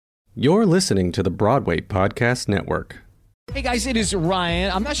You're listening to the Broadway Podcast Network. Hey guys, it is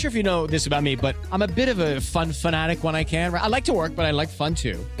Ryan. I'm not sure if you know this about me, but I'm a bit of a fun fanatic when I can. I like to work, but I like fun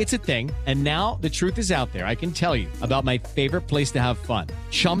too. It's a thing. And now the truth is out there. I can tell you about my favorite place to have fun.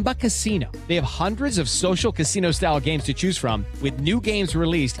 Chumba Casino. They have hundreds of social casino style games to choose from with new games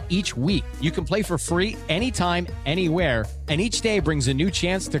released each week. You can play for free anytime, anywhere. And each day brings a new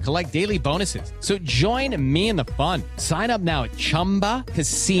chance to collect daily bonuses. So join me in the fun. Sign up now at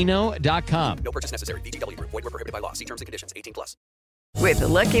ChumbaCasino.com. No purchase necessary. VGW Group. Void where prohibited by law. See terms and conditions. 18+. With the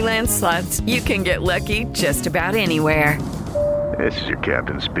Lucky Land Slots, you can get lucky just about anywhere. This is your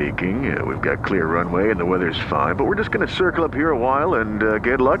captain speaking. We've got clear runway and the weather's fine, but we're just going to circle up here a while and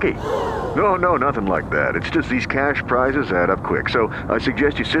get lucky. No, nothing like that. It's just these cash prizes add up quick. So I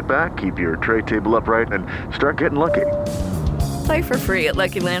suggest you sit back, keep your tray table upright, and start getting lucky. Play for free at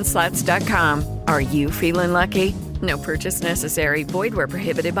LuckyLandSlots.com. Are you feeling lucky? No purchase necessary. Void where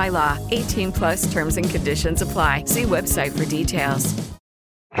prohibited by law. 18+ terms and conditions apply. See website for details.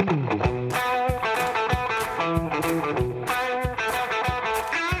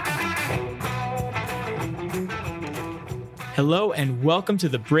 Hello and welcome to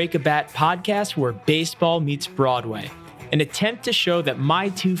the Break a Bat podcast where baseball meets Broadway. An attempt to show that my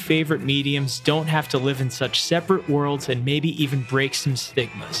two favorite mediums don't have to live in such separate worlds and maybe even break some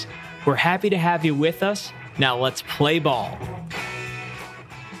stigmas. We're happy to have you with us. Now let's play ball.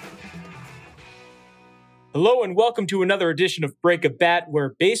 Hello and welcome to another edition of Break a Bat,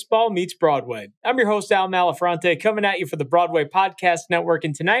 where baseball meets Broadway. I'm your host, Al Malafronte, coming at you for the Broadway Podcast Network,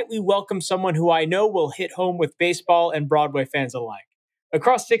 and tonight we welcome someone who I know will hit home with baseball and Broadway fans alike.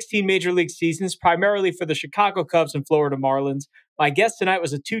 Across 16 Major League seasons, primarily for the Chicago Cubs and Florida Marlins, my guest tonight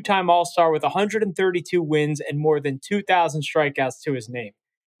was a two-time All-Star with 132 wins and more than 2,000 strikeouts to his name.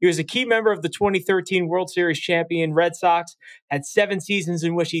 He was a key member of the 2013 World Series champion Red Sox, had 7 seasons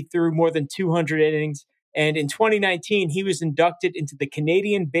in which he threw more than 200 innings, and in 2019, he was inducted into the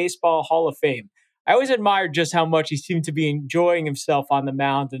Canadian Baseball Hall of Fame. I always admired just how much he seemed to be enjoying himself on the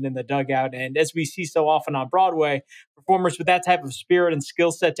mound and in the dugout, and as we see so often on Broadway, performers with that type of spirit and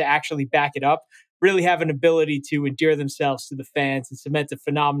skill set to actually back it up really have an ability to endear themselves to the fans and cement a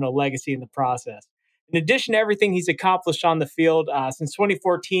phenomenal legacy in the process. In addition to everything he's accomplished on the field, since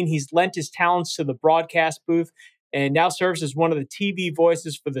 2014, he's lent his talents to the broadcast booth and now serves as one of the TV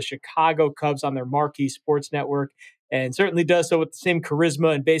voices for the Chicago Cubs on their marquee sports network, and certainly does so with the same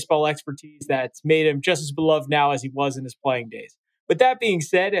charisma and baseball expertise that's made him just as beloved now as he was in his playing days. With that being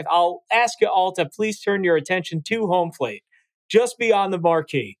said, if I'll ask you all to please turn your attention to home plate, just beyond the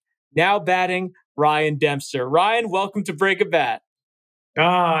marquee, now batting Ryan Dempster. Ryan, welcome to Break a Bat.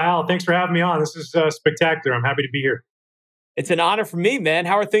 Al, thanks for having me on. This is spectacular. I'm happy to be here. It's an honor for me, man.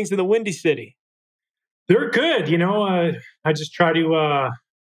 How are things in the Windy City? They're good. I just try to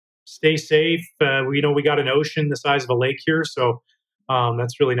stay safe. We got an ocean the size of a lake here, so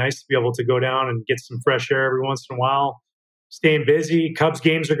that's really nice to be able to go down and get some fresh air every once in a while. Staying busy. Cubs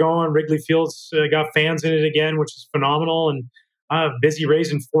games are going. Wrigley Field's got fans in it again, which is phenomenal. And I'm busy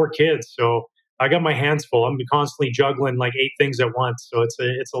raising 4 kids, so I got my hands full. I'm constantly juggling like 8 things at once. So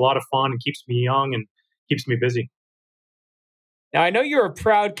it's a lot of fun and keeps me young and keeps me busy. Now, I know you're a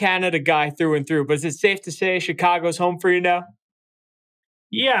proud Canada guy through and through, but is it safe to say Chicago's home for you now?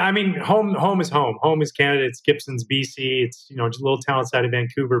 Yeah, I mean, home is home. Home is Canada. It's Gibson's, BC. It's just a little town outside of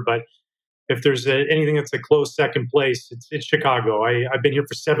Vancouver. But if there's anything that's a close second place, it's Chicago. I've been here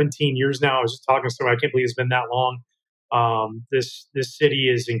for 17 years now. I was just talking to someone. I can't believe it's been that long. This city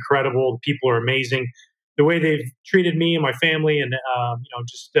is incredible. The people are amazing. The way they've treated me and my family, and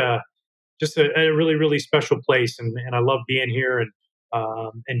just a really, really special place. And I love being here and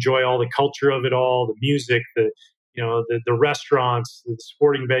enjoy all the culture of it all, the music, the restaurants, the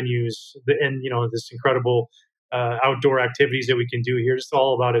sporting venues, and this incredible outdoor activities that we can do here. Just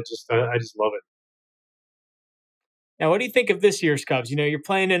all about it. I just love it. Now, what do you think of this year's Cubs? You're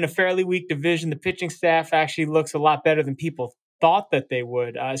playing in a fairly weak division. The pitching staff actually looks a lot better than people thought that they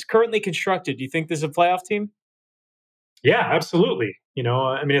would. It's currently constructed. Do you think this is a playoff team? Yeah, absolutely.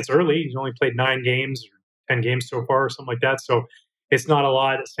 It's early. He's only played 9 games or 10 games so far or something like that. So it's not a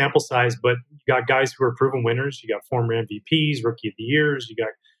lot of sample size, but you got guys who are proven winners. You got former MVPs, Rookie of the Years. You got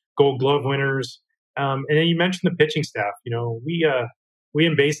Gold Glove winners. And then you mentioned the pitching staff. We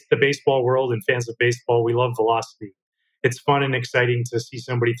in the baseball world and fans of baseball, we love velocity. It's fun and exciting to see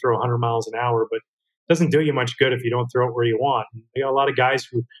somebody throw 100 miles an hour, but it doesn't do you much good if you don't throw it where you want. And we got a lot of guys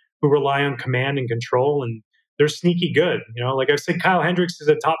who rely on command and control, and they're sneaky good. Like I've said, Kyle Hendricks is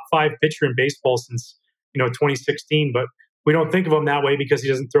a top 5 pitcher in baseball since 2016, but we don't think of him that way because he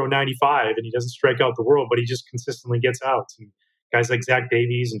doesn't throw 95 and he doesn't strike out the world, but he just consistently gets outs. And guys like Zach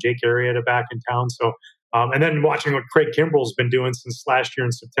Davies and Jake Arrieta back in town. So, and then watching what Craig Kimbrell's been doing since last year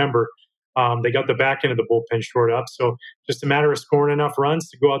in September. They got the back end of the bullpen shored up. So just a matter of scoring enough runs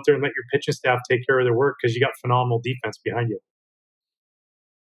to go out there and let your pitching staff take care of their work because you got phenomenal defense behind you.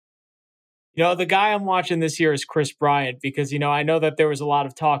 You know, the guy I'm watching this year is Chris Bryant because, you know, I know that there was a lot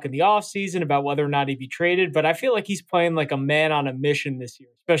of talk in the offseason about whether or not he'd be traded, but I feel like he's playing like a man on a mission this year,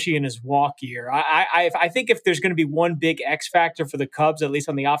 especially in his walk year. I think if there's going to be one big X factor for the Cubs, at least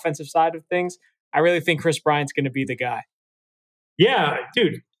on the offensive side of things, I really think Chris Bryant's going to be the guy. Yeah,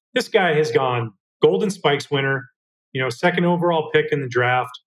 dude, this guy has gone Golden Spikes winner, you know, second overall pick in the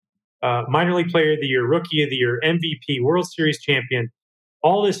draft, minor league player of the year, rookie of the year, MVP, World Series champion.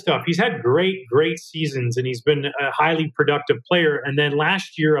 All this stuff. He's had great seasons, and he's been a highly productive player. And then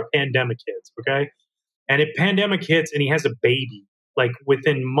last year, a pandemic hits, okay? And a pandemic hits, and he has a baby, like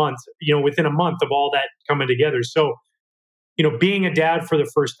within months, you know, within a month of all that coming together. So, you know, being a dad for the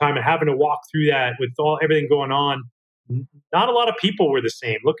first time and having to walk through that with everything going on, not a lot of people were the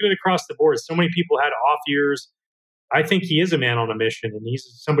same. Look at it across the board. So many people had off years. I think he is a man on a mission, and he's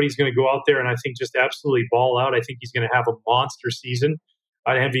somebody who's going to go out there and I think just absolutely ball out. I think he's going to have a monster season.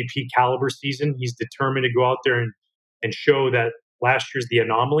 An MVP caliber season. He's determined to go out there and show that last year's the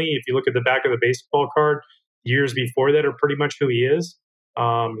anomaly. If you look at the back of the baseball card, years before that are pretty much who he is.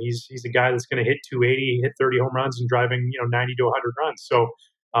 He's a guy that's going to hit 280, hit 30 home runs, and driving 90 to 100 runs. So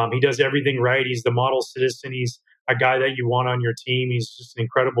he does everything right. He's the model citizen. He's a guy that you want on your team. He's just an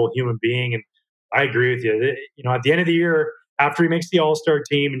incredible human being. And I agree with you. You know, at the end of the year, after he makes the All-Star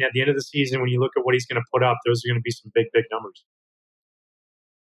team, and at the end of the season, when you look at what he's going to put up, those are going to be some big numbers.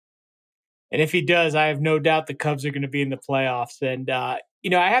 And if he does, I have no doubt the Cubs are going to be in the playoffs. And, you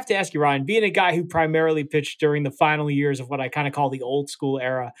know, I have to ask you, Ryan, being a guy who primarily pitched during the final years of what I kind of call the old school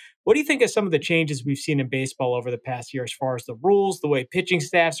era, what do you think of some of the changes we've seen in baseball over the past year as far as the rules, the way pitching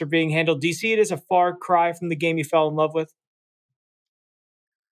staffs are being handled? Do you see it as a far cry from the game you fell in love with?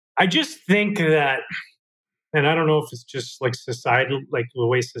 I just think that, and I don't know if it's just like society, like the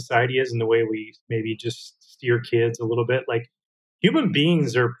way society is and the way we maybe just steer kids a little bit, like, human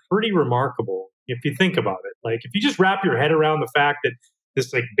beings are pretty remarkable if you think about it. Like, if you just wrap your head around the fact that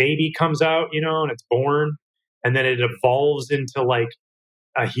this like baby comes out, you know, and it's born, and then it evolves into like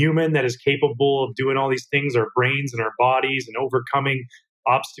a human that is capable of doing all these things, our brains and our bodies, and overcoming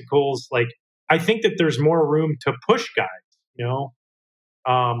obstacles. Like, I think that there's more room to push guys, you know.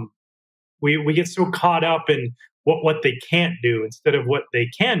 We get so caught up in what they can't do instead of what they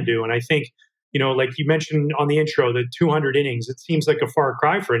can do. And I think, you know, like you mentioned on the intro, the 200 innings, it seems like a far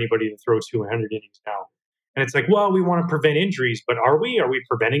cry for anybody to throw 200 innings now. And it's like, well, we want to prevent injuries, but are we? Are we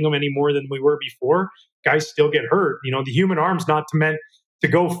preventing them any more than we were before? Guys still get hurt. You know, the human arm's not meant to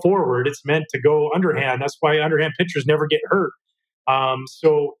go forward. It's meant to go underhand. That's why underhand pitchers never get hurt.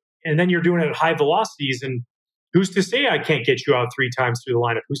 So, and then you're doing it at high velocities. And who's to say I can't get you out 3 times through the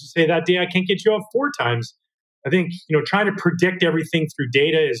lineup? Who's to say that day I can't get you out 4 times? I think, you know, trying to predict everything through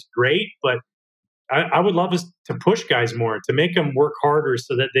data is great, but I would love us to push guys more, to make them work harder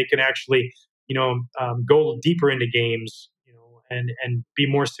so that they can actually, you know, go deeper into games, you know, and be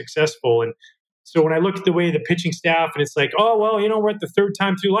more successful. And so when I look at the way the pitching staff, and it's like, oh, well, you know, we're at the 3rd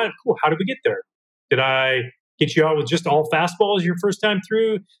time through lineup. Cool. How did we get there? Did I get you out with just all fastballs your first time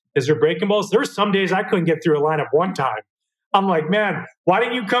through? Is there breaking balls? There were some days I couldn't get through a lineup one time. I'm like, man, why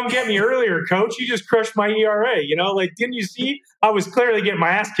didn't you come get me earlier, coach? You just crushed my ERA. You know, like, didn't you see? I was clearly getting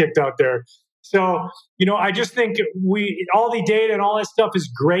my ass kicked out there. So, you know, I just think all the data and all that stuff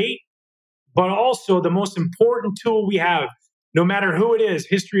is great, but also the most important tool we have, no matter who it is,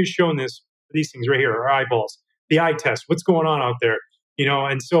 history has shown this, these things right here, our eyeballs, the eye test, what's going on out there, you know?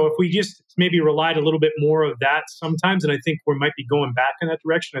 And so if we just maybe relied a little bit more of that sometimes, and I think we might be going back in that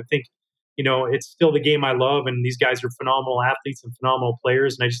direction, I think, you know, it's still the game I love, and these guys are phenomenal athletes and phenomenal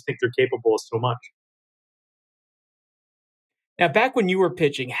players, and I just think they're capable of so much. Now, back when you were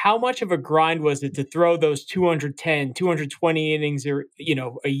pitching, how much of a grind was it to throw those 210, 220 innings or, you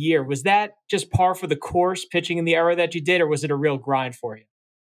know, a year? Was that just par for the course pitching in the era that you did, or was it a real grind for you?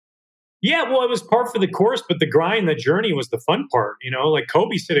 Yeah, well, it was par for the course, but the grind, the journey was the fun part. You know, like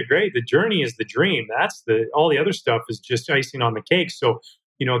Kobe said it great. The journey is the dream. All the other stuff is just icing on the cake. So,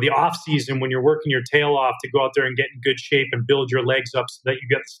 you know, the off season when you're working your tail off to go out there and get in good shape and build your legs up so that you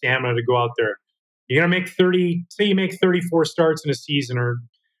get the stamina to go out there. You're going to say you make 34 starts in a season or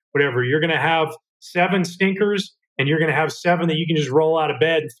whatever. You're going to have 7 stinkers, and you're going to have 7 that you can just roll out of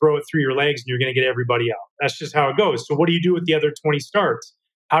bed and throw it through your legs, and you're going to get everybody out. That's just how it goes. So what do you do with the other 20 starts?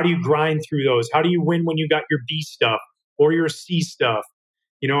 How do you grind through those? How do you win when you got your B stuff or your C stuff?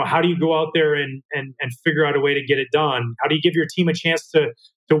 How do you go out there and figure out a way to get it done? How do you give your team a chance to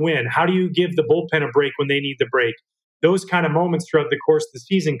win? How do you give the bullpen a break when they need the break? Those kind of moments throughout the course of the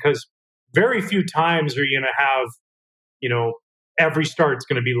season, because very few times are you going to have, every start's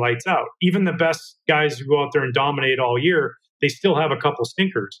going to be lights out. Even the best guys who go out there and dominate all year, they still have a couple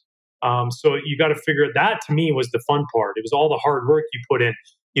stinkers. So you got to figure that, to me, was the fun part. It was all the hard work you put in.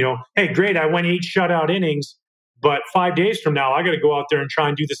 Hey, great, I went 8 shutout innings, but 5 days from now, I got to go out there and try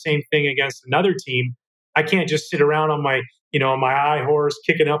and do the same thing against another team. I can't just sit around on my, my high horse,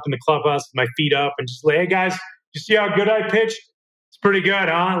 kicking up in the clubhouse with my feet up and just like, hey guys, you see how good I pitched? It's pretty good,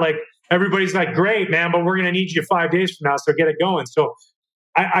 huh? Like, everybody's like, great, man, but we're going to need you 5 days from now, so get it going. So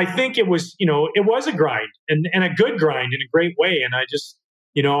I think it was, it was a grind and a good grind in a great way. And I just,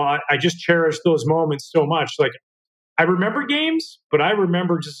 I just cherish those moments so much. Like, I remember games, but I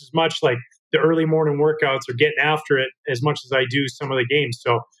remember just as much like the early morning workouts or getting after it as much as I do some of the games.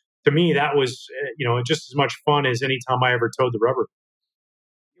 So to me, that was, just as much fun as any time I ever towed the rubber.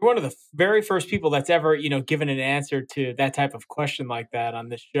 You're one of the very first people that's ever, given an answer to that type of question like that on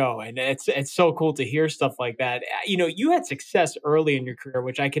this show. And it's so cool to hear stuff like that. You had success early in your career,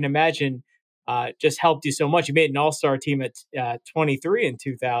 which I can imagine just helped you so much. You made an all-star team at 23 in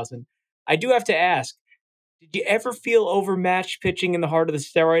 2000. I do have to ask, did you ever feel overmatched pitching in the heart of the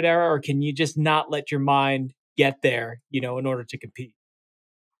steroid era, or can you just not let your mind get there, in order to compete?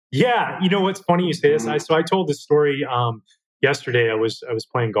 Yeah. What's funny you say this? So I told this story yesterday. I was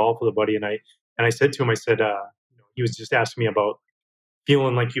playing golf with a buddy, and I said to him, he was just asking me about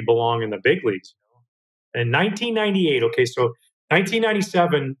feeling like you belong in the big leagues. In 1998, okay, so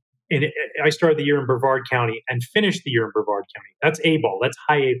 1997, I started the year in Brevard County and finished the year in Brevard County. That's A ball. That's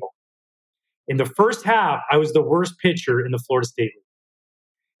high A ball. In the first half, I was the worst pitcher in the Florida State League.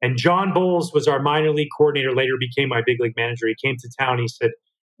 And John Bowles was our minor league coordinator, later became my big league manager. He came to town. He said,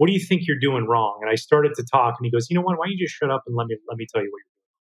 what do you think you're doing wrong? And I started to talk, and he goes, you know what? Why don't you just shut up and let me tell you what you're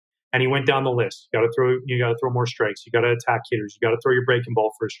doing? And he went down the list. You got to throw more strikes. You got to attack hitters. You got to throw your breaking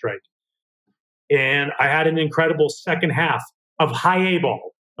ball for a strike. And I had an incredible second half of high A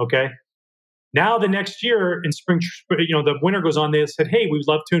ball. Okay. Now the next year in spring, the winter goes on. They said, hey, we'd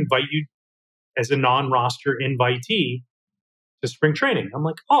love to invite you as a non-roster invitee to spring training. I'm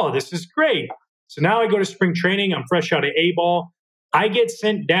like, oh, this is great. So now I go to spring training. I'm fresh out of A ball. I get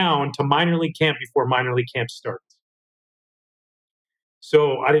sent down to minor league camp before minor league camp starts.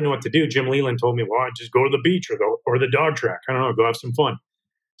 So I didn't know what to do. Jim Leland told me, well, just go to the beach or the dog track. I don't know, go have some fun.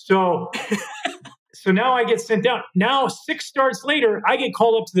 So now I get sent down. Now 6 starts later, I get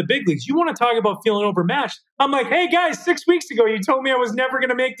called up to the big leagues. You want to talk about feeling overmatched? I'm like, hey guys, 6 weeks ago, you told me I was never going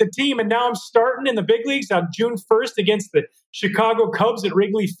to make the team. And now I'm starting in the big leagues on June 1st against the Chicago Cubs at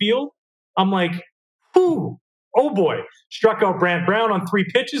Wrigley Field. I'm like, whew. Oh boy, struck out Brant Brown on 3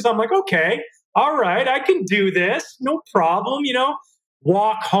 pitches. I'm like, okay, all right, I can do this. No problem,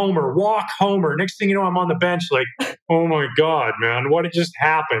 Walk homer. Next thing you know, I'm on the bench like, oh my God, man, what had just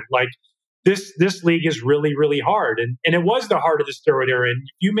happened? Like this league is really, really hard. And it was the heart of the steroid era. And if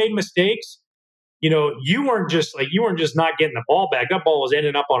you made mistakes, you weren't just not getting the ball back. That ball was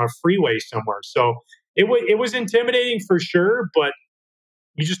ending up on a freeway somewhere. So it was intimidating for sure, but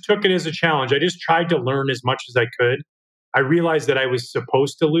you just took it as a challenge. I just tried to learn as much as I could. I realized that I was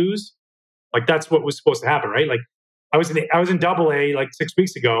supposed to lose. Like that's what was supposed to happen, right? Like I was in Double A like 6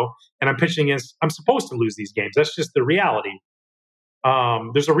 weeks ago, and I'm pitching against. I'm supposed to lose these games. That's just the reality.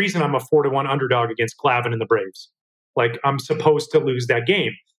 There's a reason I'm a 4-1 underdog against Clavin and the Braves. Like I'm supposed to lose that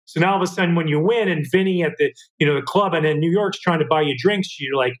game. So now all of a sudden, when you win, and Vinny at the the club and in New York's trying to buy you drinks,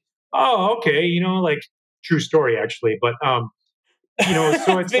 you're like, oh, okay, like true story actually, but.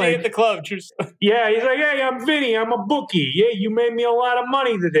 So it's Vinny like at the club. True. Yeah, he's like, hey, I'm Vinny. I'm a bookie. Yeah, you made me a lot of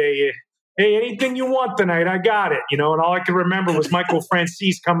money today. Hey, anything you want tonight, I got it. And all I could remember was Michael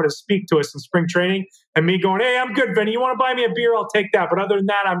Francis coming to speak to us in spring training, and me going, hey, I'm good, Vinny. You want to buy me a beer? I'll take that. But other than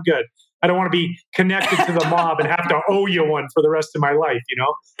that, I'm good. I don't want to be connected to the mob and have to owe you one for the rest of my life.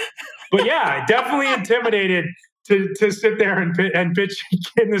 But yeah, definitely intimidated to sit there and pitch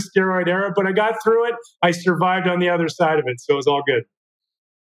in the steroid era, but I got through it. I survived on the other side of it, so it was all good.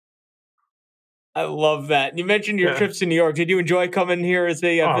 I love that. You mentioned your trips to New York. Did you enjoy coming here as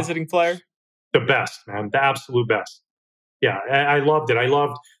a visiting player? The best, man. The absolute best. Yeah, I loved it. I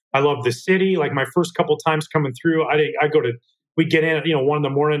loved the city. Like my first couple times coming through, we get in at 1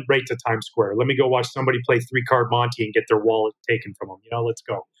 a.m, right to Times Square. Let me go watch somebody play 3-card Monte and get their wallet taken from them. Let's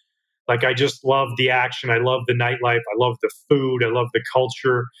go. Like I just love the action. I love the nightlife. I love the food. I love the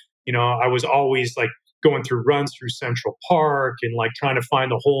culture. I was always like going through runs through Central Park and like trying to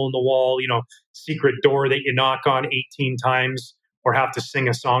find the hole in the wall, secret door that you knock on 18 times or have to sing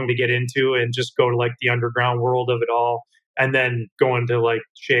a song to get into, and just go to like the underground world of it all. And then going to like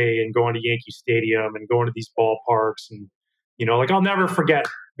Shea and going to Yankee Stadium and going to these ballparks. And, you know, like I'll never forget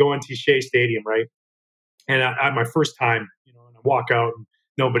going to Shea Stadium, right? And at my first time, you know, and I walk out and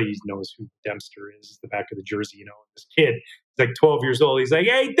nobody knows who Dempster is. It's the back of the jersey, you know. And this kid, he's like 12 years old. He's like,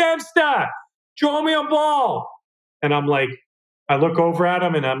 "Hey, Dempster, throw me a ball." And I'm like, I look over at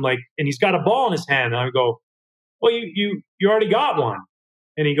him and I'm like, and he's got a ball in his hand. And I go, "Well, you already got one."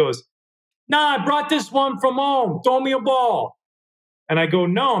 And he goes, "Nah, I brought this one from home. Throw me a ball." And I go,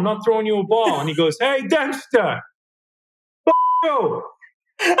 "No, I'm not throwing you a ball." And he goes, "Hey, Dempster, f*** you."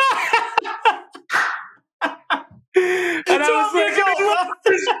 And I was like, "I love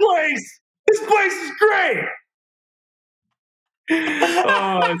this place. This place is great."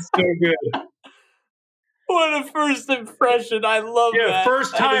 Oh, it's so good. What a first impression. I love that. Yeah,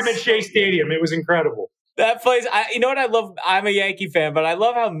 first time at Shea Stadium. It was incredible. That place, you know what I love? I'm a Yankee fan, but I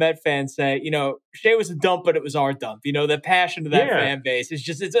love how Met fans say, you know, Shea was a dump, but it was our dump. You know, the passion of that fan base is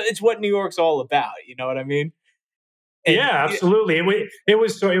just, it's what New York's all about. You know what I mean? And, yeah, absolutely. It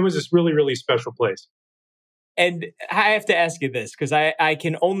was this really, really special place. And I have to ask you this, because I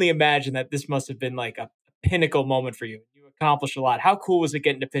can only imagine that this must have been like a pinnacle moment for you. You accomplished a lot. How cool was it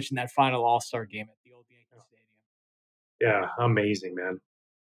getting to pitch in that final All-Star game at the old Yankee Stadium? Yeah, amazing, man.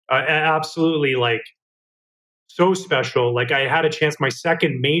 Absolutely, like, so special. Like, I had a chance. My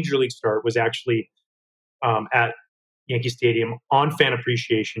second major league start was actually at Yankee Stadium on Fan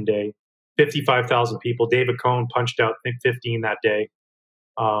Appreciation Day. 55,000 people. David Cohn punched out, I think, 15 that day.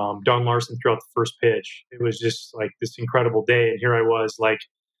 Don Larson threw out the first pitch. It was just like this incredible day. And here I was, like,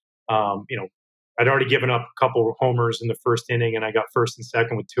 you know, I'd already given up a couple of homers in the first inning, and I got first and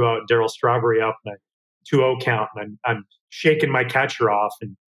second with 2 out. Darryl Strawberry up, and a 2-0 count. And I'm shaking my catcher off,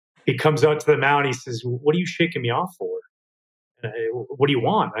 and he comes out to the mound. He says, "What are you shaking me off for? What do you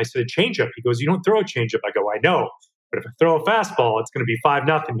want?" I said, "A changeup." He goes, "You don't throw a changeup." I go, "I know, but if I throw a fastball, it's going to be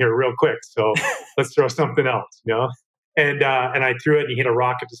 5-0 here real quick. So let's throw something else, you know." And I threw it, and he hit a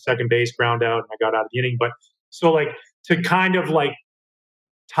rocket to second base, ground out, and I got out of the inning. But so, like, to kind of like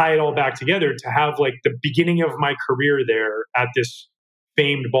tie it all back together, to have like the beginning of my career there at this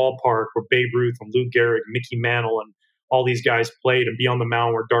famed ballpark where Babe Ruth and Lou Gehrig, Mickey Mantle, and all these guys played, and be on the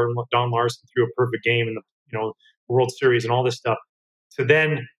mound where Don Larson threw a perfect game in the, you know, World Series and all this stuff. So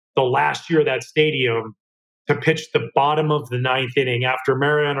then the last year of that stadium, to pitch the bottom of the 9th inning after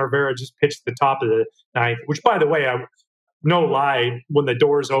Mariano Rivera just pitched the top of the 9th, which, by the way, no lie, when the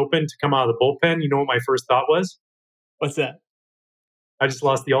doors opened to come out of the bullpen, you know what my first thought was? What's that? I just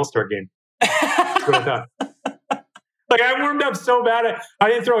lost the All-Star game. That's what I thought. Like, I warmed up so bad. I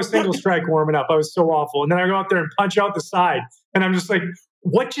didn't throw a single strike warming up. I was so awful. And then I go out there and punch out the side. And I'm just like,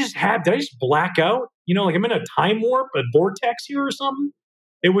 what just happened? Did I just black out? You know, like I'm in a time warp, a vortex here or something?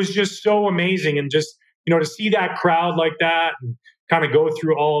 It was just so amazing. And just, you know, to see that crowd like that and kind of go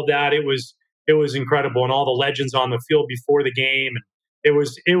through all of that, it was incredible. And all the legends on the field before the game. And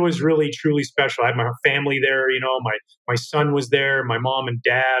it was really, truly special. I had my family there, you know, my son was there, my mom and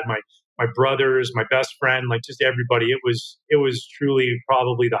dad, my brothers, my best friend, like just everybody. It was truly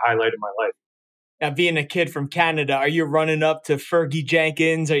probably the highlight of my life. Now, being a kid from Canada, are you running up to Fergie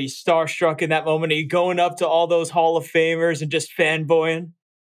Jenkins? Are you starstruck in that moment? Are you going up to all those Hall of Famers and just fanboying?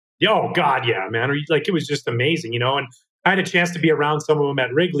 Oh, God, yeah, man. Like, it was just amazing, you know. And I had a chance to be around some of them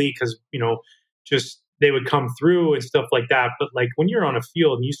at Wrigley because, you know, just they would come through and stuff like that. But, like, when you're on a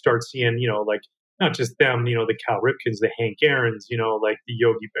field and you start seeing, you know, like, not just them, you know, the Cal Ripkens, the Hank Aaron's, you know, like the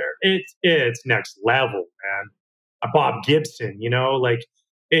Yogi Bear. It's next level, man. Bob Gibson, you know, like,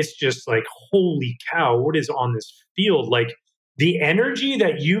 it's just like, holy cow, what is on this field? Like, the energy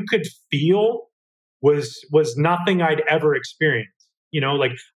that you could feel was nothing I'd ever experienced. You know,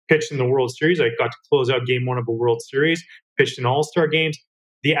 like, pitched in the World Series. I got to close out game 1 of a World Series, pitched in All-Star games.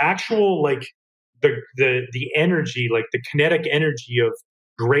 The actual, like, the energy, like the kinetic energy of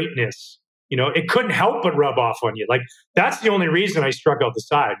greatness, you know, it couldn't help but rub off on you. Like, that's the only reason I struck out the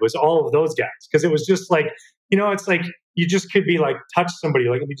side, was all of those guys. Because it was just like, you know, it's like you just could be like, touch somebody,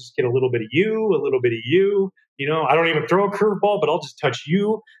 like, let me just get a little bit of you, a little bit of you. You know, I don't even throw a curveball, but I'll just touch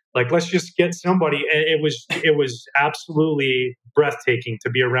you. Like, let's just get somebody. And it was absolutely breathtaking to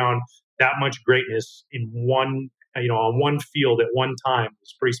be around that much greatness in one, you know, on one field at one time. It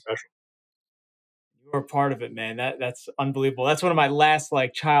was pretty special. You were part of it, man. That's unbelievable. That's one of my last,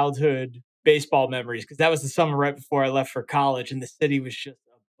 like, childhood baseball memories, because that was the summer right before I left for college, and the city was just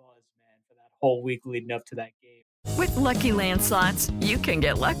a buzz, man, for that whole week leading up to that game. With Lucky Land Slots, you can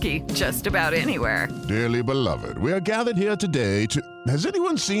get lucky just about anywhere. Dearly beloved, we are gathered here today to... Has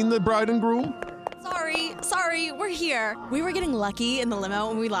anyone seen the bride and groom? Sorry, we're here. We were getting lucky in the limo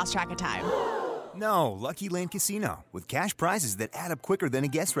and we lost track of time. No, Lucky Land Casino, with cash prizes that add up quicker than a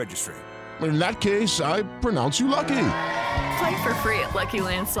guest registry. In that case, I pronounce you lucky. Play for free at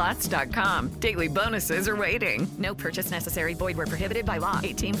LuckyLandSlots.com. Daily bonuses are waiting. No purchase necessary. Void where prohibited by law.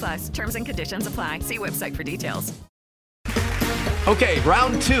 18+. Terms and conditions apply. See website for details. Okay,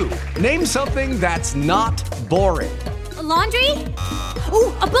 round two. Name something that's not boring. A laundry?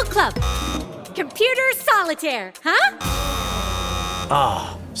 Ooh, a book club. Computer solitaire, huh?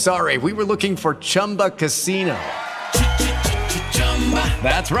 Ah, sorry, we were looking for Chumba Casino.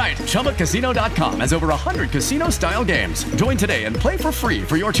 That's right, ChumbaCasino.com has over 100 casino-style games. Join today and play for free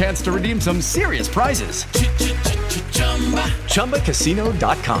for your chance to redeem some serious prizes.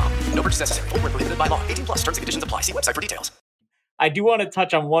 ChumbaCasino.com. No purchase necessary. Void where prohibited by law. 18+. Terms and conditions apply. See website for details. I do want to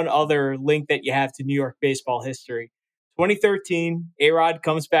touch on one other link that you have to New York baseball history. 2013, A-Rod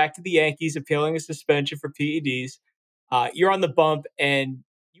comes back to the Yankees, appealing a suspension for PEDs. You're on the bump, and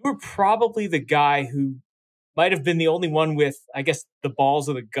you were probably the guy who might have been the only one with, I guess, the balls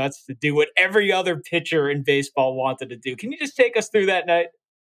or the guts to do what every other pitcher in baseball wanted to do. Can you just take us through that night?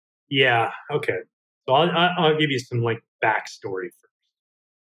 Yeah. Okay. So I'll give you some like backstory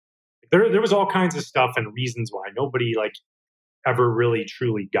first. There was all kinds of stuff and reasons why nobody like ever really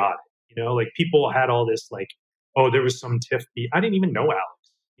truly got it. You know, like people had all this like, oh, there was some tiff. I didn't even know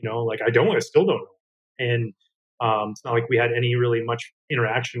Alex. You know, like I still don't know. And it's not like we had any really much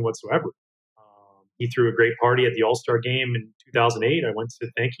interaction whatsoever. He threw a great party at the All-Star game in 2008. I went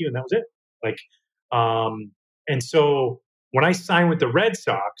to thank you, and that was it. Like, and so when I signed with the Red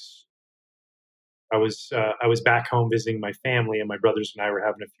Sox, I was back home visiting my family, and my brothers and I were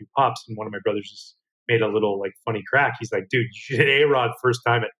having a few pops, and one of my brothers just made a little like funny crack. He's like, "Dude, you should hit A-Rod first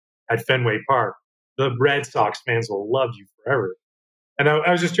time at Fenway Park. The Red Sox fans will love you forever." And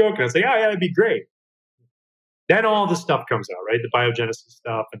I was just joking. I was like, "Oh yeah, it'd be great." Then all the stuff comes out, right? The biogenesis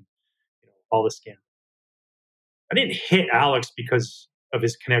stuff and all the scandals. I didn't hit Alex because of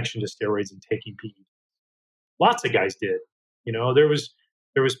his connection to steroids and taking PEDs. Lots of guys did. You know, there was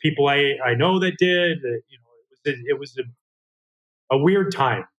people I know that did. It was a weird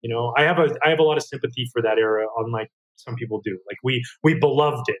time. You know, I have a lot of sympathy for that era, unlike some people do. Like we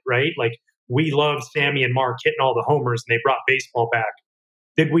beloved it, right? Like we loved Sammy and Mark hitting all the homers, and they brought baseball back.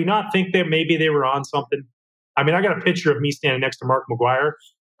 Did we not think that maybe they were on something? I mean, I got a picture of me standing next to Mark McGwire.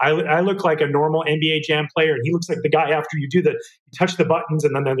 I look like a normal NBA Jam player, and he looks like the guy after you touch the buttons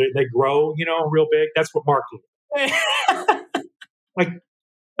and then they grow, real big. That's what Mark did.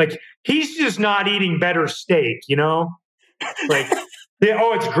 like he's just not eating better steak, Like,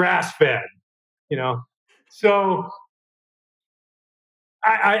 it's grass fed, So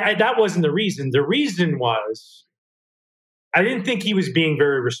I that wasn't the reason. The reason was I didn't think he was being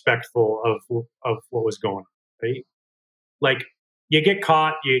very respectful of what was going on. Right? Like. You get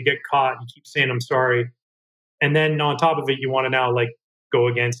caught, you keep saying, I'm sorry. And then on top of it, you want to now like go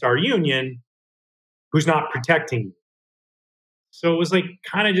against our union who's not protecting you. So it was like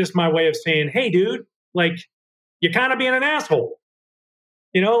kind of just my way of saying, hey, dude, like you're kind of being an asshole.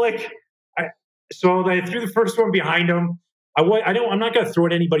 So I threw the first one behind him. I'm not going to throw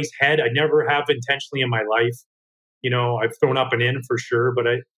it at anybody's head. I never have intentionally in my life. I've thrown up and in for sure, but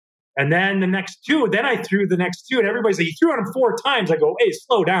and then the next two, I threw the next two, and everybody's like, you threw at him 4 times. I go, hey,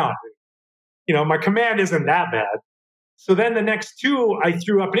 slow down. My command isn't that bad. So then the next 2, I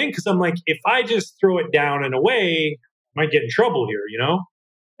threw up and in because I'm like, if I just throw it down and away, I might get in trouble here,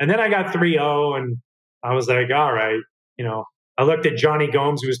 And then I got 3-0, and I was like, all right, I looked at Johnny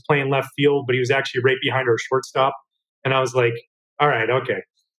Gomes, who was playing left field, but he was actually right behind our shortstop. And I was like, all right, okay.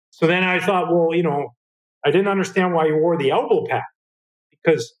 So then I thought, well, I didn't understand why he wore the elbow pad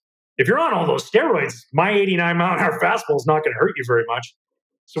because if you're on all those steroids, my 89-mile-an-hour fastball is not going to hurt you very much.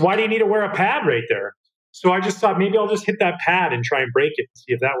 So why do you need to wear a pad right there? So I just thought maybe I'll just hit that pad and try and break it and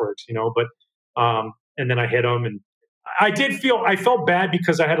see if that works, But and then I hit him, and I felt bad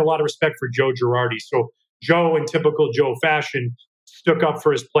because I had a lot of respect for Joe Girardi. So Joe, in typical Joe fashion, stuck up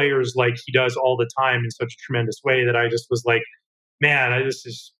for his players like he does all the time in such a tremendous way that I just was like, man, this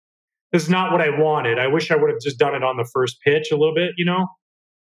is not what I wanted. I wish I would have just done it on the first pitch a little bit,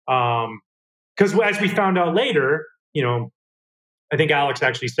 Because as we found out later, I think Alex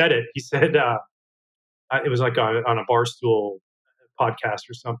actually said it. He said it was like on a Barstool podcast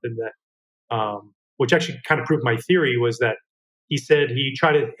or something that, which actually kind of proved my theory was that he said he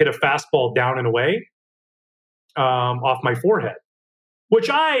tried to hit a fastball down and away off my forehead, which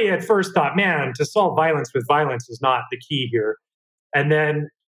I at first thought, man, to solve violence with violence is not the key here. And then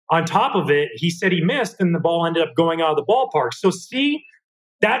on top of it, he said he missed and the ball ended up going out of the ballpark. So see,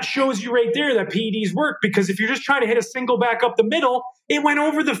 that shows you right there that PEDs work, because if you're just trying to hit a single back up the middle, it went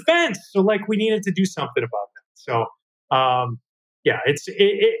over the fence. So like we needed to do something about that. So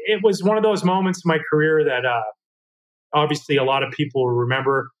it was one of those moments in my career that obviously a lot of people will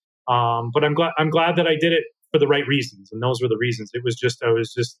remember. But I'm glad that I did it for the right reasons, and those were the reasons. I was just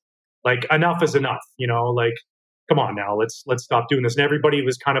like, enough is enough, like, come on now, let's stop doing this. And everybody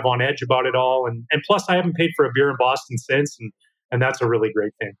was kind of on edge about it all. And plus I haven't paid for a beer in Boston since, and that's a really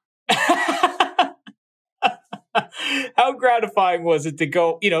great thing. How gratifying was it to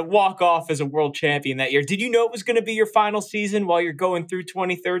go, walk off as a world champion that year? Did you know it was going to be your final season while you're going through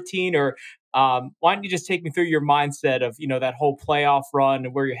 2013? Or why don't you just take me through your mindset of, that whole playoff run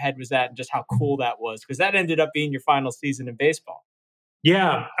and where your head was at and just how cool that was? Because that ended up being your final season in baseball.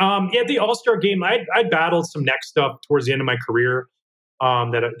 Yeah. The All-Star game, I battled some neck stuff towards the end of my career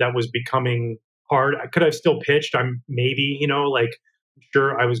that was becoming hard. Could I have still pitched?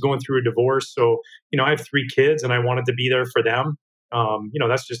 Sure, I was going through a divorce. So, I have 3 kids and I wanted to be there for them.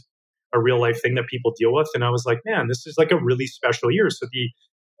 That's just a real life thing that people deal with. And I was like, man, this is like a really special year. So the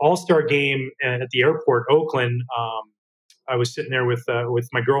All-Star game at the airport, Oakland, I was sitting there with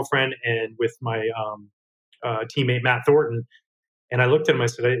my girlfriend and with my teammate, Matt Thornton. And I looked at him, I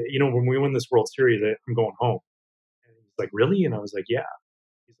said, when we win this World Series, I'm going home. And he's like, really? And I was like, yeah.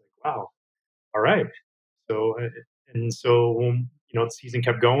 He's like, wow. All right. So, the season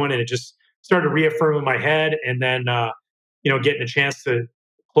kept going and it just started to reaffirm in my head. And then, getting a chance to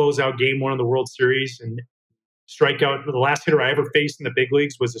close out game 1 of the World Series and strike out. The last hitter I ever faced in the big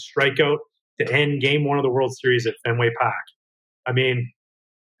leagues was a strikeout to end game 1 of the World Series at Fenway Park. I mean,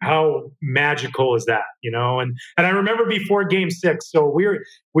 how magical is that, And I remember before Game 6, so we were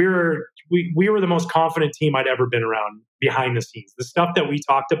the most confident team I'd ever been around behind the scenes. The stuff that we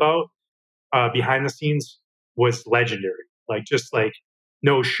talked about behind the scenes was legendary. Just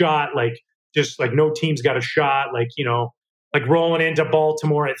no shot, just no team's got a shot, like rolling into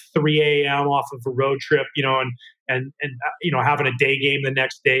Baltimore at 3 a.m. off of a road trip, and having a day game the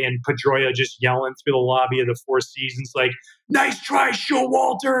next day, and Pedroia just yelling through the lobby of the Four Seasons, like, nice try,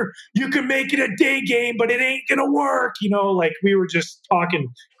 Showalter. You can make it a day game, but it ain't going to work. We were just talking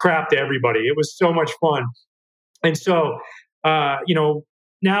crap to everybody. It was so much fun. And so,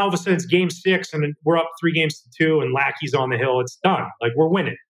 now all of a sudden it's Game 6 and we're up 3-2 and Lackey's on the hill. It's done. We're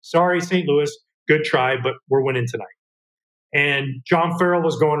winning. Sorry, St. Louis. Good try, but we're winning tonight. And John Farrell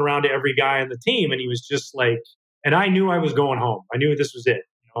was going around to every guy on the team, and he was just like, and I knew I was going home. I knew this was it.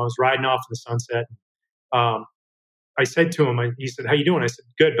 I was riding off in the sunset. I said to him, he said, how you doing? I said,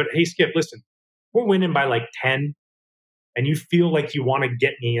 good. But hey, Skip, listen, we're winning by 10 and you feel like you want to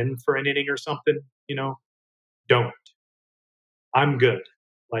get me in for an inning or something, don't. I'm good.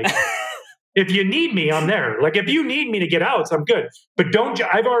 If you need me, I'm there. If you need me to get outs, I'm good. But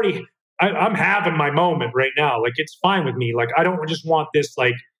I'm having my moment right now. It's fine with me. I don't just want this,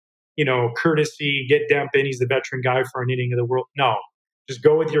 courtesy, get Demp in. He's the veteran guy for an inning of the world. No, just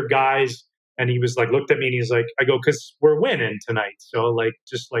go with your guys. And he was looked at me and he's like, I go, because we're winning tonight. So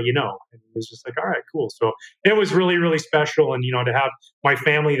just let you know. And he was just like, all right, cool. So it was really, really special. And, to have my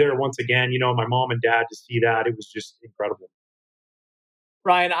family there once again, my mom and dad, to see that, it was just incredible.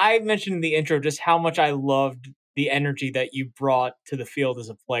 Ryan, I mentioned in the intro just how much I loved the energy that you brought to the field as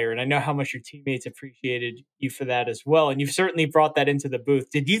a player. And I know how much your teammates appreciated you for that as well. And you've certainly brought that into the booth.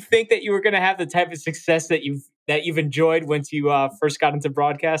 Did you think that you were going to have the type of success that you've enjoyed once you first got into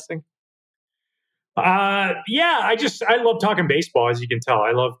broadcasting? Yeah, I love talking baseball, as you can tell.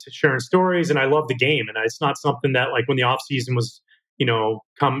 I love sharing stories and I love the game. And it's not something that when the off season was,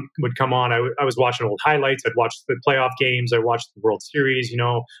 would come on, I was watching old highlights. I'd watch the playoff games. I watched the World Series.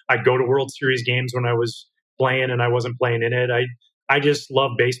 I'd go to World Series games when I was playing and I wasn't playing in it. I just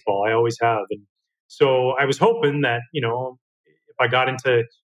love baseball. I always have. And so I was hoping that, if I got into,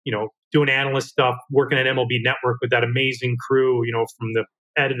 doing analyst stuff, working at MLB Network with that amazing crew, from the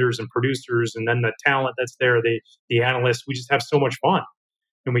editors and producers and then the talent that's there, the analysts, we just have so much fun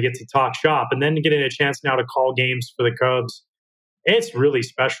and we get to talk shop. And then getting a chance now to call games for the Cubs, it's really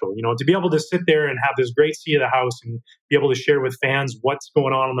special, to be able to sit there and have this great seat of the house and be able to share with fans what's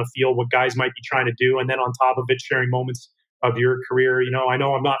going on the field, what guys might be trying to do. And then on top of it, sharing moments of your career. I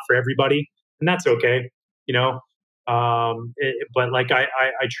know I'm not for everybody and that's okay, but I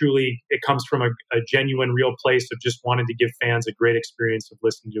truly, it comes from a genuine, real place of just wanting to give fans a great experience of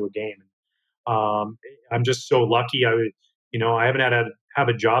listening to a game. I'm just so lucky. I haven't had to have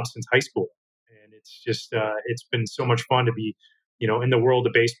a job since high school, and it's just it's been so much fun to be in the world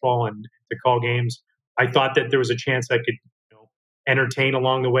of baseball and to call games. I thought that there was a chance I could entertain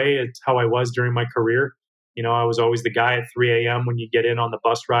along the way. It's how I was during my career. I was always the guy at 3 a.m. when you get in on the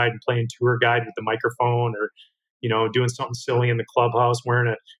bus ride and playing tour guide with the microphone, or doing something silly in the clubhouse,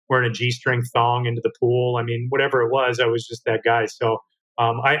 wearing a G-string thong into the pool. I mean, whatever it was, I was just that guy. So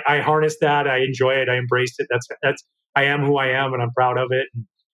I harnessed that. I enjoy it. I embraced it. That's I am who I am, and I'm proud of it. And,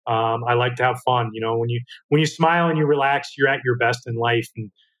 I like to have fun. When you smile and you relax, you're at your best in life.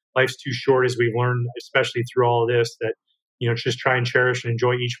 And life's too short, as we've learned, especially through all of this, that just try and cherish and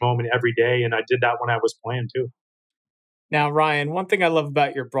enjoy each moment every day. And I did that when I was playing too. Now, Ryan, one thing I love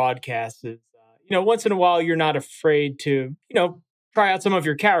about your broadcast is, once in a while, you're not afraid to, try out some of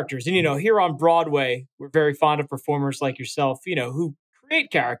your characters. And, here on Broadway, we're very fond of performers like yourself, who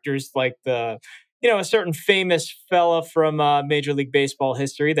create characters like a certain famous fella from Major League Baseball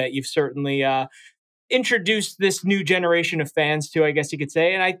history that you've certainly introduced this new generation of fans to, I guess you could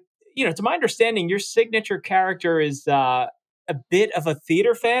say. And to my understanding, your signature character is a bit of a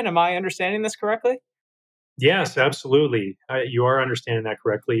theater fan. Am I understanding this correctly? Yes, absolutely. You are understanding that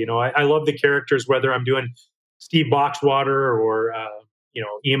correctly. I love the characters, whether I'm doing Steve Boxwater or,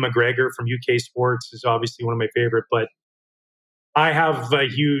 Ian McGregor from UK Sports is obviously one of my favorite. But I have a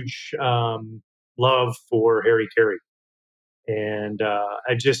huge love for Harry Carey. And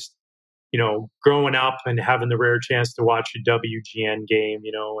I just, growing up and having the rare chance to watch a WGN game,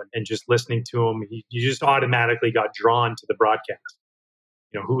 and just listening to him, you just automatically got drawn to the broadcast.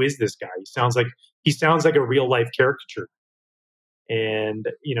 Who is this guy? He sounds like a real life caricature. And,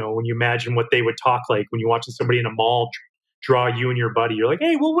 when you imagine what they would talk like when you're watching somebody in a mall draw you and your buddy, you're like,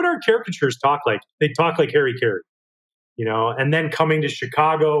 hey, what would our caricatures talk like? They talk like Harry Carey, and then coming to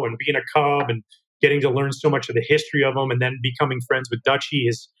Chicago and being a Cub and getting to learn so much of the history of him, and then becoming friends with Dutchie,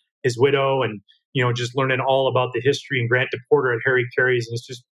 his widow, and, just learning all about the history and Grant DePorter at Harry Carey's. And it's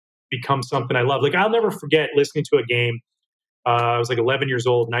just become something I love. Like, I'll never forget listening to a game. I was like 11 years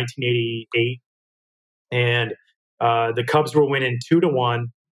old, 1988. And the Cubs were winning 2-1.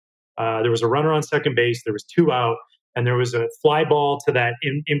 There was a runner on second base. There was 2 out. And there was a fly ball to that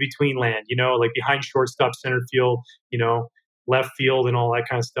in-between land, like behind shortstop, center field, left field, and all that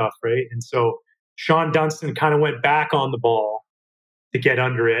kind of stuff, right? And so Sean Dunston kind of went back on the ball to get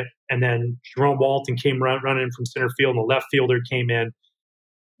under it. And then Jerome Walton came running from center field, and the left fielder came in.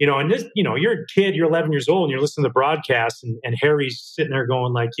 And this, you're a kid, you're 11 years old, and you're listening to the broadcast, and Harry's sitting there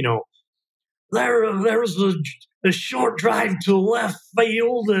going like, there's a short drive to left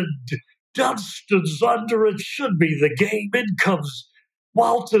field, and Dunston's under it, should be the game. In comes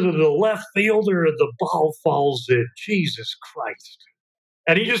Walton to the left fielder, and the ball falls in. Jesus Christ.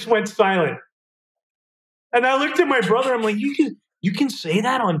 And he just went silent. And I looked at my brother, I'm like, you can say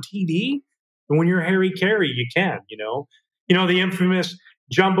that on TV? And when you're Harry Carey, you can, the infamous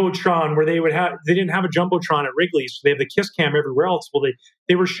Jumbotron, where they didn't have a Jumbotron at Wrigley, so they have the kiss cam everywhere else. Well,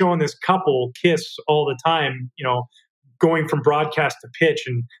 they were showing this couple kiss all the time, going from broadcast to pitch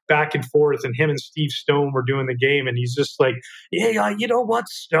and back and forth, and him and Steve Stone were doing the game, and he's just like, yeah, you know what,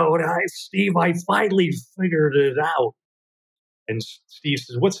 Stone, Steve, I finally figured it out. And Steve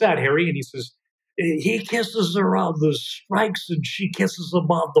says, what's that, Harry? And he says, he kisses her on the strikes and she kisses him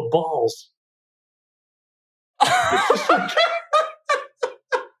on the balls.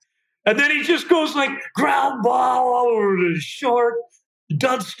 And then he just goes like, ground ball over to short.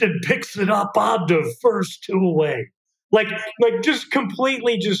 Dunston picks it up onto first, 2 away. Like just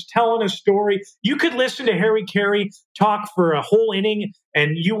completely just telling a story. You could listen to Harry Carey talk for a whole inning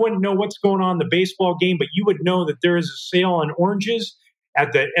and you wouldn't know what's going on in the baseball game, but you would know that there is a sale on oranges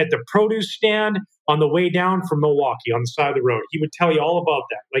at the produce stand on the way down from Milwaukee on the side of the road. He would tell you all about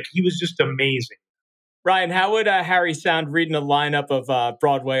that. Like, he was just amazing. Ryan, how would Harry sound reading a lineup of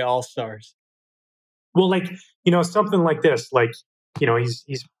Broadway All-Stars? Well, something like this.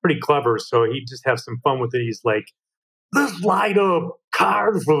 He's pretty clever, so he'd just have some fun with it. He's like, this lineup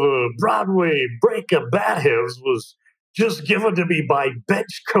card for the Broadway Break-A-Bat Hitters was just given to me by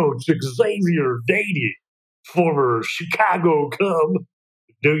bench coach Xavier Nady, former Chicago Cub,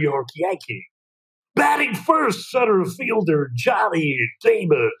 New York Yankee. Batting first, center fielder Johnny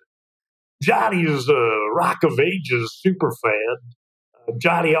Damon. Johnny's a Rock of Ages super fan.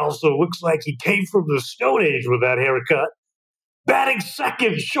 Johnny also looks like he came from the Stone Age with that haircut. Batting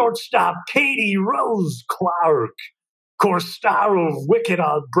second, shortstop Katie Rose Clark. Of course, star of Wicked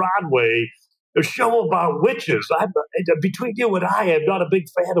on Broadway, a show about witches. Between you and I am not a big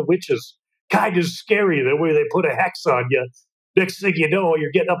fan of witches. Kind of scary the way they put a hex on you. Next thing you know,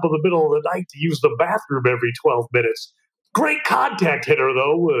 you're getting up in the middle of the night to use the bathroom every 12 minutes. Great contact hitter,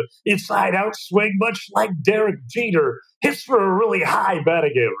 though. Inside-out swing, much like Derek Jeter. Hits for a really high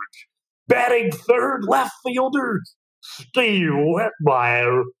batting average. Batting third, left fielder Steve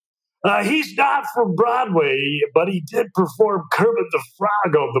Wetmeyer. He's not from Broadway, but he did perform Kermit the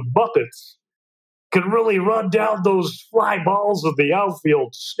Frog on the Muppets. Can really run down those fly balls in the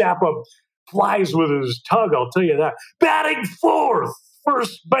outfield, snap up flies with his tongue, I'll tell you that. Batting fourth,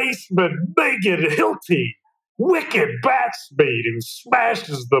 first baseman Megan Hilty. Wicked batsman who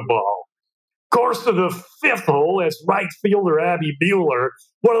smashes the ball. Of course, in the fifth hole, that's right fielder Abby Mueller,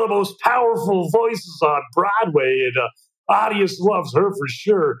 one of the most powerful voices on Broadway, and audience loves her for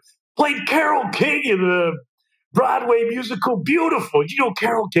sure. Played Carole King in the Broadway musical Beautiful. You know,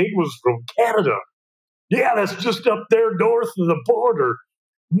 Carole King was from Canada. Yeah, that's just up there north of the border.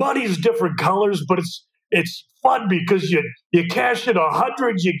 Money's different colors, but it's fun because you cash in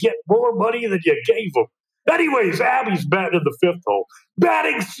 100, you get more money than you gave them. Anyways, Abby's batting in the fifth hole.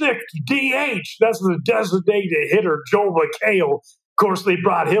 Batting sixth, DH. That's the designated hitter, Joel McHale. Of course, they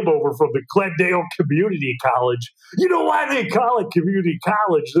brought him over from the Glendale Community College. You know why they call it community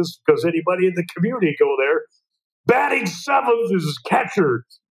college? This is because anybody in the community go there. Batting seventh is catcher,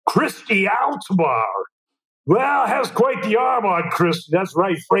 Christy Altmar. Well, has quite the arm on Christy. That's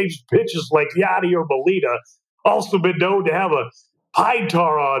right, frames pitches like Yadi or Molina. Also been known to have a pine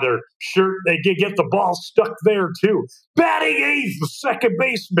tar on their shirt. They get the ball stuck there, too. Batting eighth, second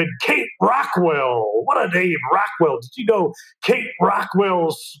baseman, Kate Rockwell. What a name, Rockwell. Did you know Kate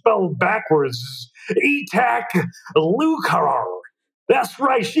Rockwell spelled backwards? Etak Lucar. That's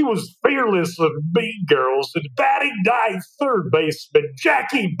right, she was fearless in Mean Girls. And batting ninth, third baseman,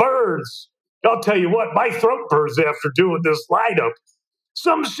 Jackie Burns. I'll tell you what, my throat burns after doing this lineup.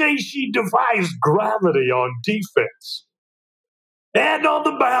 Some say she defies gravity on defense. And on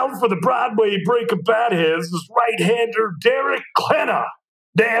the mound for the Broadway Breaking Bad Heads is right-hander Derek Klena.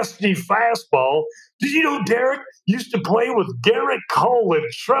 Nasty fastball. Did you know Derek used to play with Garrett Cole and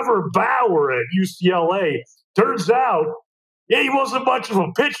Trevor Bauer at UCLA? Turns out, he wasn't much of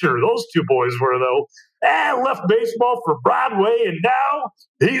a pitcher. Those two boys were, though. And left baseball for Broadway, and now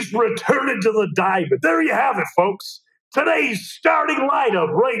he's returning to the diamond. There you have it, folks. Today's starting lineup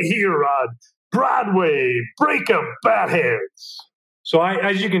right here on Broadway Breaking Bad Heads. So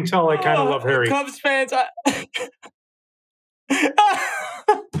as you can tell, I kind of love Harry. Cubs fans, I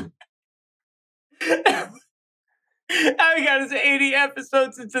got us 80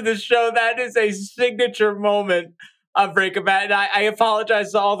 episodes into the show. That is a signature moment of Breaking Bad. And I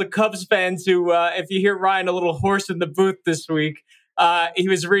apologize to all the Cubs fans who, if you hear Ryan a little hoarse in the booth this week, he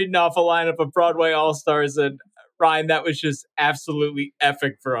was reading off a lineup of Broadway All-Stars. And Ryan, that was just absolutely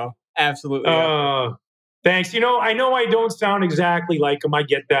epic, bro. Absolutely epic. Thanks. You know I don't sound exactly like him. I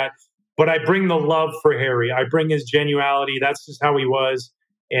get that. But I bring the love for Harry. I bring his genuality. That's just how he was.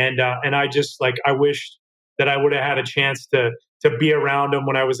 And I just, I wish that I would have had a chance to be around him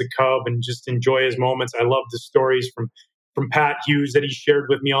when I was a Cub and just enjoy his moments. I love the stories from Pat Hughes that he shared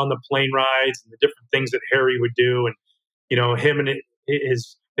with me on the plane rides and the different things that Harry would do. And, you know, him and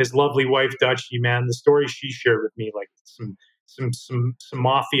his lovely wife, Dutchie, man, the stories she shared with me, like some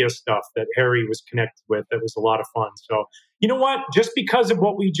mafia stuff that Harry was connected with. That was a lot of fun. So, you know what? Just because of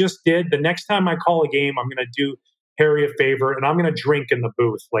what we just did, the next time I call a game, I'm going to do Harry a favor and I'm going to drink in the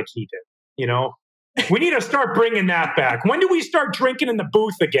booth like he did. You know, we need to start bringing that back. When do we start drinking in the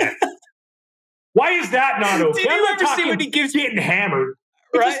booth again? Why is that not okay? Did you ever see when he gives getting hammered?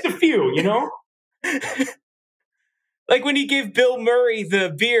 Right? Just a few, you know. Like when he gave Bill Murray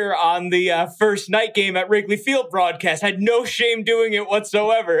the beer on the first night game at Wrigley Field broadcast, had no shame doing it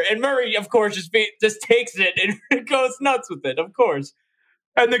whatsoever. And Murray, of course, just takes it and goes nuts with it, of course.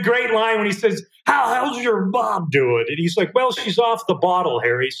 And the great line when he says, how's your mom doing? And he's like, well, she's off the bottle,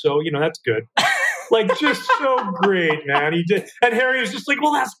 Harry. So, you know, that's good. Like, just so great, man. He did. And Harry was just like,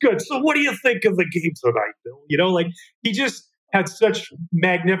 well, that's good. So what do you think of the game tonight, Bill? You know, like, he just had such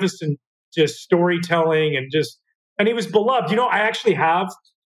magnificent just storytelling and he was beloved. You know, I actually have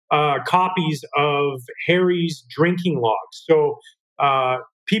copies of Harry's drinking logs. So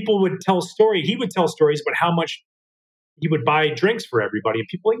people would tell stories. He would tell stories about how much he would buy drinks for everybody. And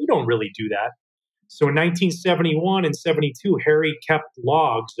people, you don't really do that. So in 1971 and 72, Harry kept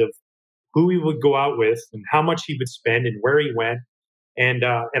logs of who he would go out with and how much he would spend and where he went. And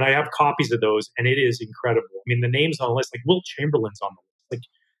I have copies of those, and it is incredible. I mean, the names on the list, like Wilt Chamberlain's on the list. Like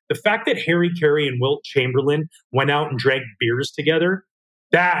the fact that Harry Carey and Wilt Chamberlain went out and drank beers together,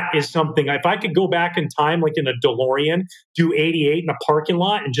 that is something. If I could go back in time, like in a DeLorean, do 88 in a parking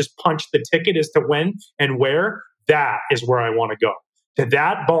lot and just punch the ticket as to when and where, that is where I want to go. To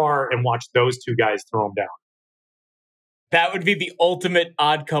that bar and watch those two guys throw them down. That would be the ultimate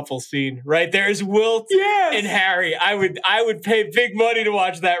Odd Couple scene, right? There's Wilt and Harry. I would pay big money to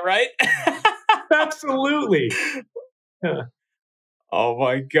watch that, right? Absolutely. Yeah. Oh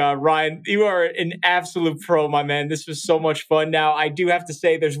my God, Ryan, you are an absolute pro, my man. This was so much fun. Now, I do have to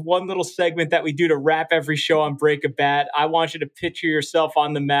say there's one little segment that we do to wrap every show on Break a Bat. I want you to picture yourself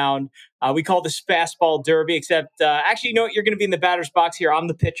on the mound. We call this fastball derby, except actually, you know what? You're going to be in the batter's box here. I'm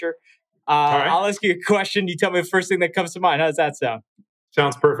the pitcher. Right. I'll ask you a question. You tell me the first thing that comes to mind. How does that sound?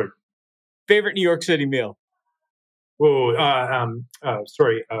 Sounds perfect. Favorite New York City meal? Favorite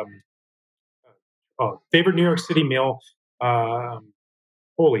New York City meal.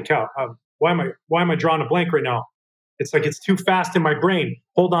 Holy cow! Why am I drawing a blank right now? It's like it's too fast in my brain.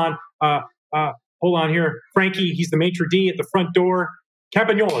 Hold on. Hold on here. Frankie, he's the maitre d' at the front door.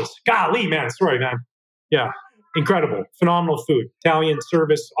 Campagnolas. Golly, man. Sorry, man. Yeah, incredible, phenomenal food. Italian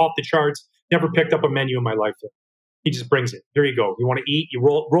service off the charts. Never picked up a menu in my life. He just brings it. There you go. You want to eat? He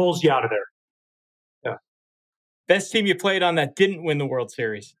rolls you out of there. Yeah. Best team you played on that didn't win the World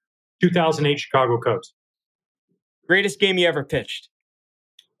Series? 2008 Chicago Cubs. Greatest game you ever pitched?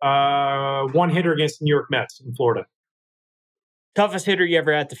 One hitter against the New York Mets in Florida. Toughest hitter you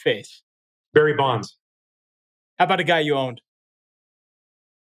ever had to face? Barry Bonds. How about a guy you owned?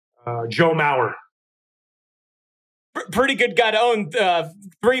 Joe Mauer. Pretty good guy to own.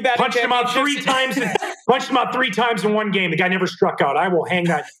 3 batting punched him out 3 times. Punched him out 3 times in one game. The guy never struck out. I will hang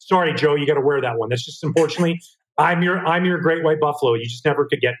that. Sorry, Joe, you got to wear that one. That's just unfortunately. I'm your great white buffalo. You just never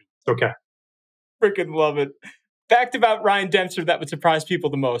could get me. It's okay. Freaking love it. Fact about Ryan Dempster that would surprise people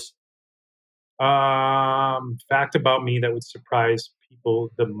the most. Fact about me that would surprise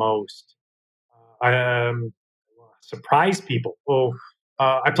people the most. Surprise people.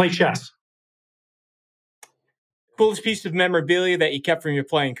 I play chess. Coolest piece of memorabilia that you kept from your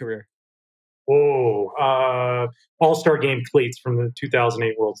playing career? All-Star Game cleats from the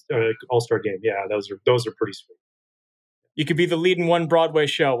 2008 World All-Star Game. Yeah, those are pretty sweet. You could be the lead in one Broadway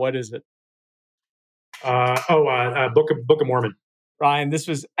show. What is it? Book of Mormon. Ryan, this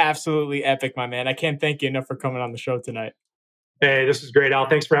was absolutely epic, my man. I can't thank you enough for coming on the show tonight. Hey, this is great, Al.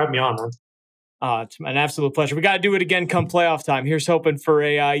 Thanks for having me on, man. It's an absolute pleasure. We got to do it again come playoff time. Here's hoping for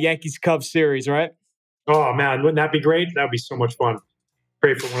a Yankees-Cubs series, right? Oh, man, wouldn't that be great? That would be so much fun.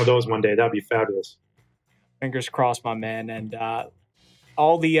 Pray for one of those one day. That would be fabulous. Fingers crossed, my man. And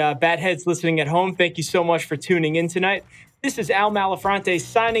all the bat heads listening at home, thank you so much for tuning in tonight. This is Al Malafronte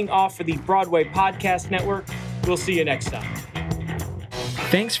signing off for the Broadway Podcast Network. We'll see you next time.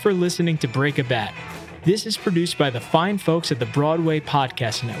 Thanks for listening to Break a Bat. This is produced by the fine folks at the Broadway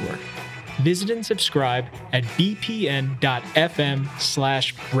Podcast Network. Visit and subscribe at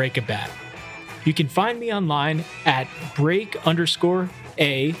bpn.fm/breakabat. You can find me online at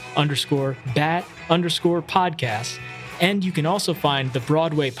break_a_bat_podcast. And you can also find the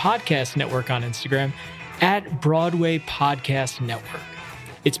Broadway Podcast Network on Instagram at Broadway Podcast Network.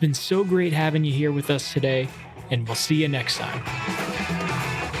 It's been so great having you here with us today, and we'll see you next time.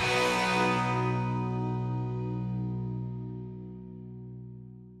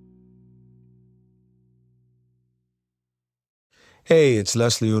 Hey, it's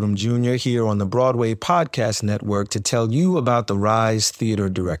Leslie Odom Jr. here on the Broadway Podcast Network to tell you about the Rise Theater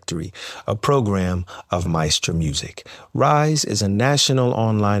Directory, a program of Maestro Music. Rise is a national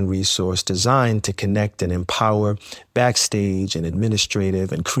online resource designed to connect and empower backstage and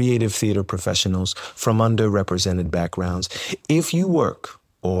administrative and creative theater professionals from underrepresented backgrounds. If you work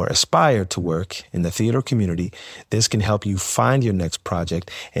or aspire to work in the theater community, this can help you find your next project.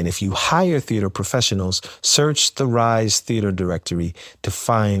 And if you hire theater professionals, search the Rise Theater Directory to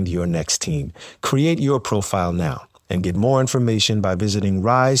find your next team. Create your profile now and get more information by visiting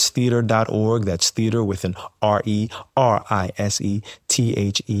risetheater.org. That's theater with an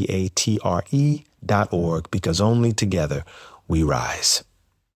RERISETHEATRE.org, because only together we rise.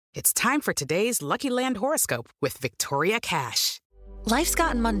 It's time for today's Lucky Land horoscope with Victoria Cash. Life's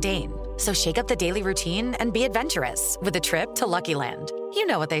gotten mundane, so shake up the daily routine and be adventurous with a trip to Lucky Land. You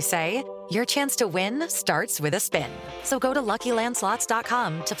know what they say, your chance to win starts with a spin. So go to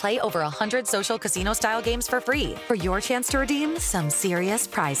LuckyLandSlots.com to play over 100 social casino-style games for free for your chance to redeem some serious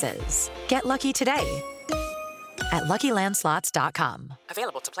prizes. Get lucky today at LuckyLandSlots.com.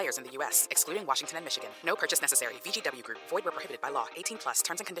 Available to players in the U.S., excluding Washington and Michigan. No purchase necessary. VGW Group. Void where prohibited by law. 18+.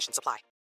 Terms and conditions apply.